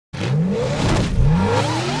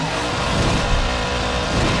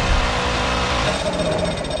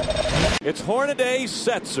It's Hornaday,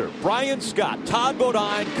 Setzer, Brian Scott, Todd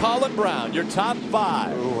Bodine, Colin Brown, your top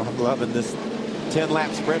 5. Ooh, I'm loving this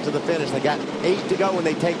 10-lap sprint to the finish. They got 8 to go when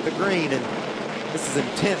they take the green, and this is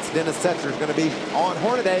intense. Dennis Setzer is going to be on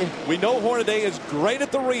Hornaday. We know Hornaday is great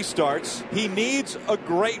at the restarts. He needs a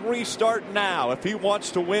great restart now if he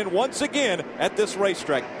wants to win once again at this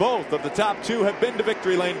racetrack. Both of the top 2 have been to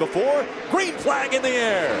victory lane before. Green flag in the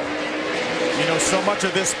air. You know, so much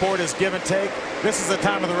of this sport is give and take. This is the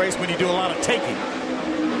time of the race when you do a lot of taking.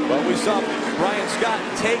 Well, we saw Brian Scott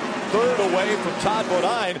take 3rd away from Todd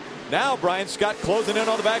Bodine. Now Brian Scott closing in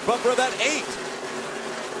on the back bumper of that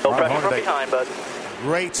 8. No pressure from behind, bud.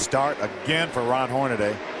 Great start again for Ron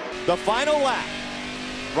Hornaday. The final lap.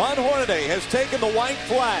 Ron Hornaday has taken the white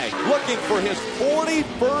flag, looking for his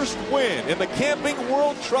 41st win in the Camping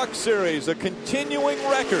World Truck Series, a continuing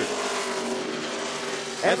record.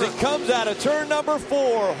 As he comes out of turn number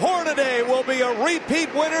 4, Hornaday will be a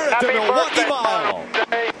repeat winner at the Milwaukee Mile.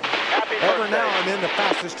 Ever now I'm in the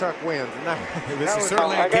fastest truck wins. This is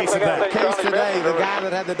certainly a case of that. Case today, the guy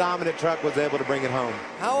that had the dominant truck was able to bring it home.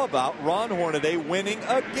 How about Ron Hornaday winning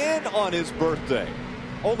again on his birthday?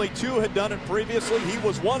 Only 2 had done it previously. He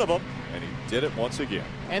was one of them, and he did it once again.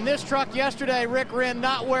 And this truck yesterday, Rick, ran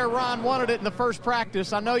not where Ron wanted it in the first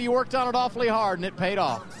practice. I know you worked on it awfully hard, and it paid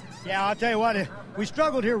off. Yeah, I'll tell you what, we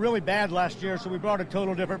struggled here really bad last year, so we brought a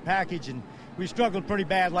total different package, and we struggled pretty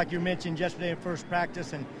bad, like you mentioned yesterday in first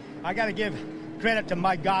practice. And I got to give credit to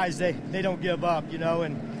my guys. They don't give up, you know.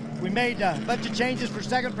 And we made a bunch of changes for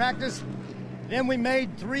second practice. Then we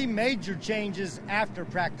made 3 major changes after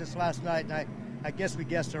practice last night, and I guess we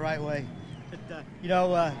guessed the right way. But, you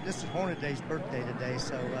know, this is Hornaday's birthday today,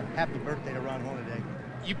 so happy birthday to Ron Hornaday.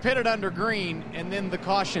 You pitted under green, and then the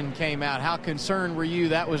caution came out. How concerned were you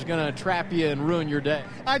that was going to trap you and ruin your day?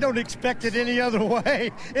 I don't expect it any other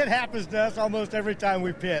way. It happens to us almost every time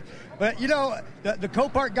we pit. But, you know, the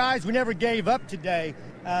Copart guys, we never gave up today.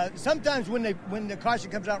 Sometimes when the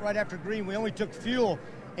caution comes out right after green, we only took fuel.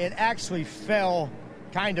 It actually fell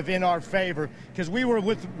kind of in our favor because we were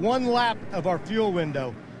with 1 lap of our fuel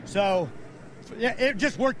window. So it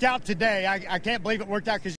just worked out today. I can't believe it worked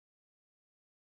out because